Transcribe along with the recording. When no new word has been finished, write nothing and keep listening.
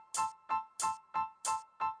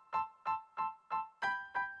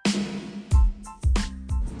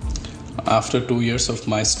After 2 years of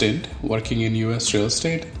my stint working in US real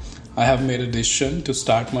estate, I have made a decision to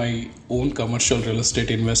start my own commercial real estate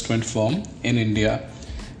investment firm in India.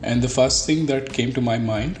 And the first thing that came to my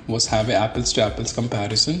mind was have an apples to apples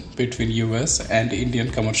comparison between US and Indian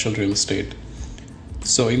commercial real estate.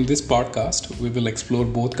 So in this podcast, we will explore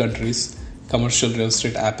both countries' commercial real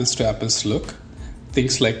estate apples to apples look,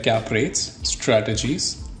 things like cap rates,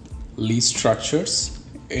 strategies, lease structures,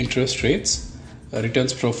 interest rates,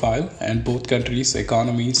 returns profile, and both countries'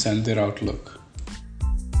 economies and their outlook.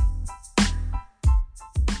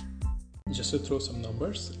 Just to throw some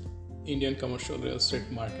numbers, Indian commercial real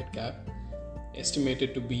estate market cap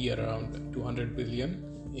estimated to be around 200 billion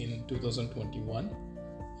in 2021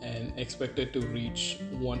 and expected to reach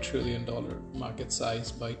 $1 trillion market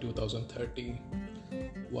size by 2030,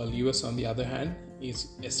 while US on the other hand is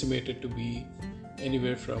estimated to be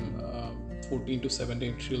anywhere from 14 to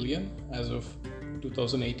 17 trillion as of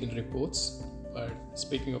 2018 reports. But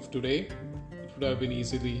speaking of today, it would have been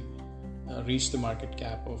easily reached the market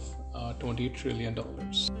cap of $20 trillion.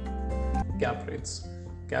 Cap rates.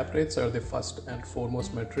 Cap rates are the first and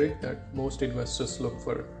foremost metric that most investors look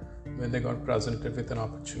for when they got presented with an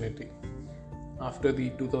opportunity. After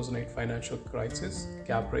the 2008 financial crisis,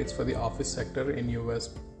 cap rates for the office sector in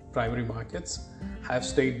US primary markets have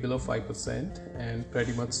stayed below 5% and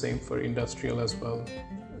pretty much same for industrial as well.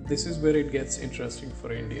 This is where it gets interesting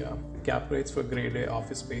for India. Cap rates for grade A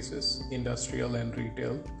office spaces, industrial and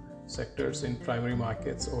retail sectors in primary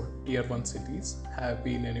markets or tier 1 cities have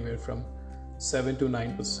been anywhere from 7 to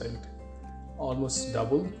 9%, almost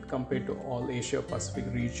double compared to all Asia Pacific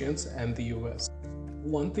regions and the US.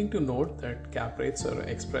 One thing to note that cap rates are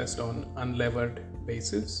expressed on unlevered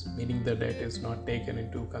basis, meaning the debt is not taken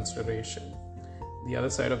into consideration. The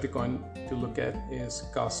other side of the coin to look at is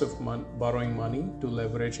cost of borrowing money to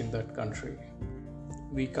leverage in that country.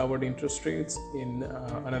 We covered interest rates in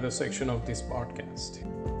another section of this podcast.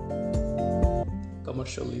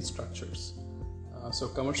 Commercial lease structures. So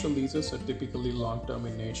commercial leases are typically long-term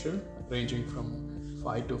in nature, ranging from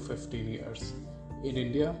 5 to 15 years. In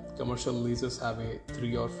India, commercial leases have a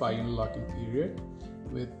 3 or 5 year lock-in period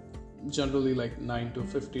with generally like 9 to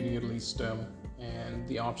 15 year lease term and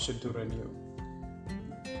the option to renew.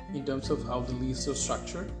 In terms of how the leases are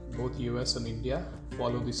structured, both US and India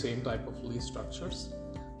follow the same type of lease structures,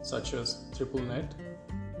 such as triple net,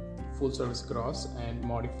 full service gross, and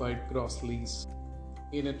modified gross lease.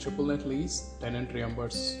 In a triple net lease, tenant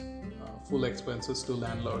reimburses full expenses to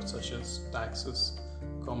landlords such as taxes,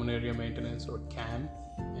 common area maintenance or CAM,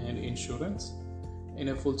 and insurance. In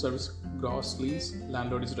a full service gross lease,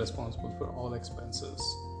 landlord is responsible for all expenses.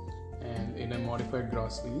 And in a modified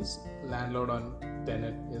gross lease, landlord on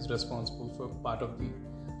tenant is responsible for part of the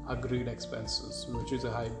agreed expenses, which is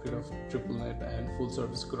a hybrid of triple net and full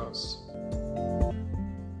service gross.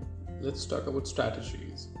 Let's talk about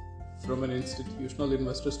strategies. From an institutional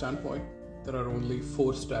investor standpoint, there are only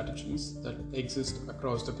 4 strategies that exist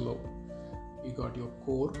across the globe. You got your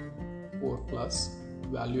core plus,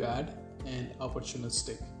 value add, and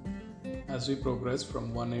opportunistic. As we progress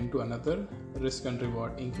from one end to another, risk and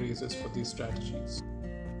reward increases for these strategies.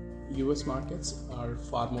 US markets are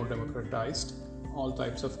far more democratized, all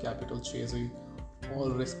types of capital chasing all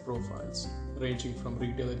risk profiles, ranging from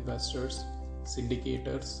retail investors,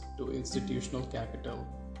 syndicators to institutional capital.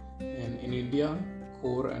 And in India,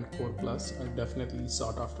 core and core plus are definitely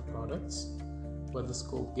sought after products, but the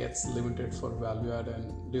scope gets limited for value add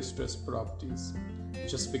and distressed properties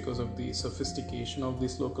just because of the sophistication of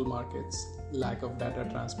these local markets, lack of data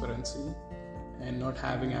transparency, and not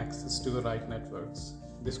having access to the right networks.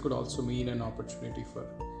 This could also mean an opportunity for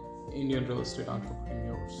Indian real estate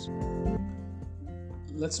entrepreneurs.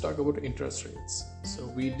 Let's talk about interest rates. So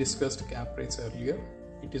we discussed cap rates earlier.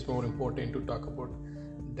 It is more important to talk about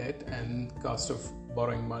debt and cost of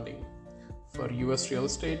borrowing money. For US real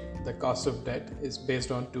estate, the cost of debt is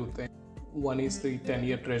based on 2 things. One is the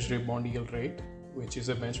 10-year treasury bond yield rate, which is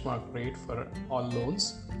a benchmark rate for all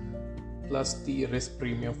loans, plus the risk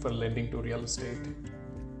premium for lending to real estate.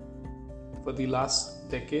 For the last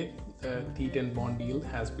decade, the T10 bond yield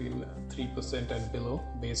has been 3% and below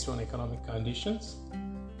based on economic conditions,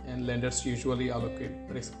 and lenders usually allocate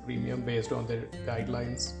risk premium based on their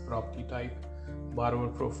guidelines, property type, borrower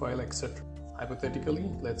profile, etc.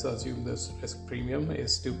 Hypothetically, let's assume this risk premium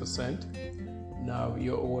is 2%. Now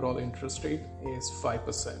your overall interest rate is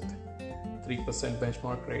 5%, 3%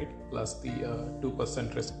 benchmark rate plus the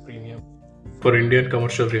 2% risk premium. For Indian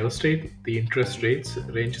commercial real estate, the interest rates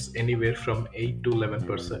ranges anywhere from 8 to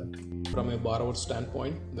 11%. From a borrower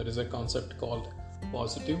standpoint, there is a concept called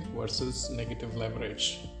positive versus negative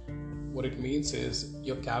leverage. What it means is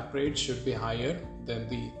your cap rate should be higher than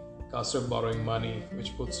the cost of borrowing money,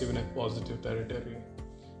 which puts you in a positive territory.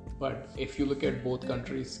 But if you look at both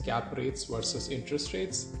countries' cap rates versus interest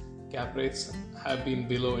rates, cap rates have been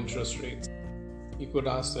below interest rates. You could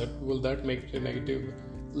ask that, will that make it a negative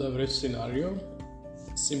leverage scenario?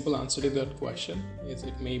 Simple answer to that question is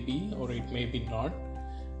it may be or it may be not,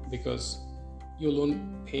 because your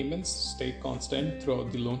loan payments stay constant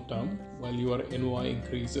throughout the loan term while your NOI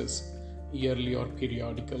increases yearly or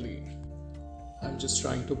periodically. I'm just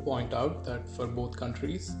trying to point out that for both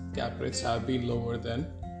countries, cap rates have been lower than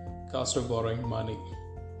cost of borrowing money.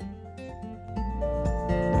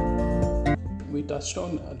 We touched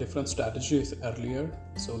on different strategies earlier,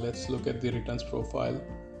 so let's look at the returns profile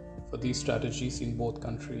for these strategies in both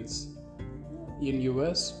countries. In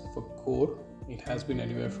US, for core, it has been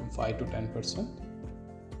anywhere from 5 to 10%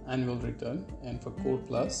 annual return, and for core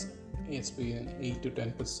plus, it's been 8 to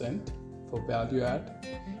 10%. For value add,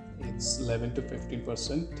 it's 11 to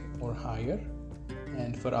 15% or higher,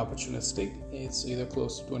 and for opportunistic, it's either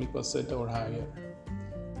close to 20% or higher.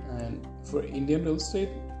 And for Indian real estate,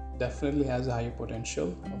 definitely has a higher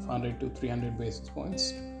potential of 100 to 300 basis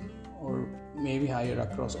points, or maybe higher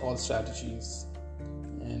across all strategies.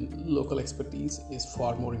 And local expertise is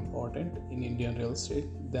far more important in Indian real estate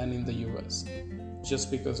than in the US, just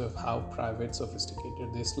because of how private,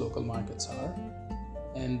 sophisticated these local markets are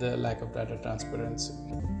and the lack of data transparency.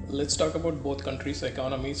 Let's talk about both countries'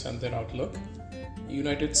 economies and their outlook.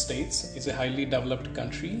 United States is a highly developed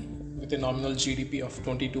country with a nominal GDP of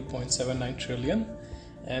 22.79 trillion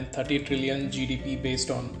and 30 trillion GDP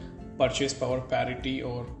based on purchase power parity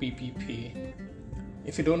or PPP.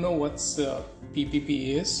 If you don't know what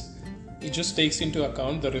PPP is, it just takes into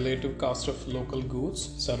account the relative cost of local goods,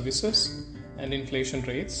 services, and inflation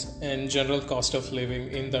rates and general cost of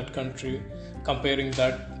living in that country, comparing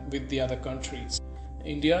that with the other countries.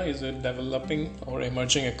 India is a developing or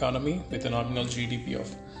emerging economy with a nominal GDP of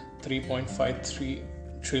 $3.53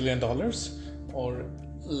 trillion or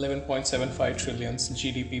 11.75 trillion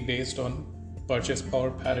GDP based on purchase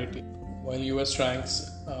power parity. While US ranks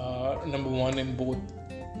number one in both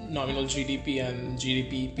nominal GDP and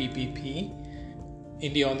GDP PPP,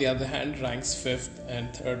 India on the other hand ranks 5th and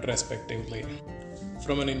 3rd respectively.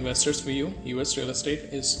 From an investor's view, US real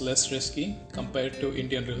estate is less risky compared to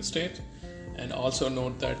Indian real estate, and also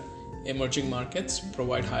note that emerging markets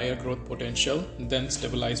provide higher growth potential than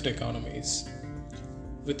stabilized economies.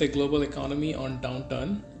 With a global economy on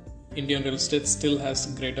downturn, Indian real estate still has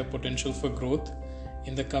greater potential for growth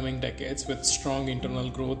in the coming decades with strong internal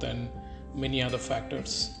growth and many other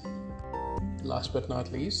factors. Last but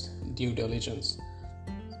not least, due diligence.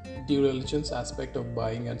 Due diligence aspect of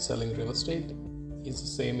buying and selling real estate is the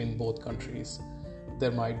same in both countries.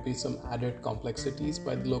 There might be some added complexities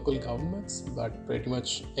by the local governments, but pretty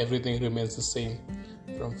much everything remains the same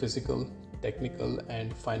from physical, technical,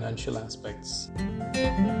 and financial aspects.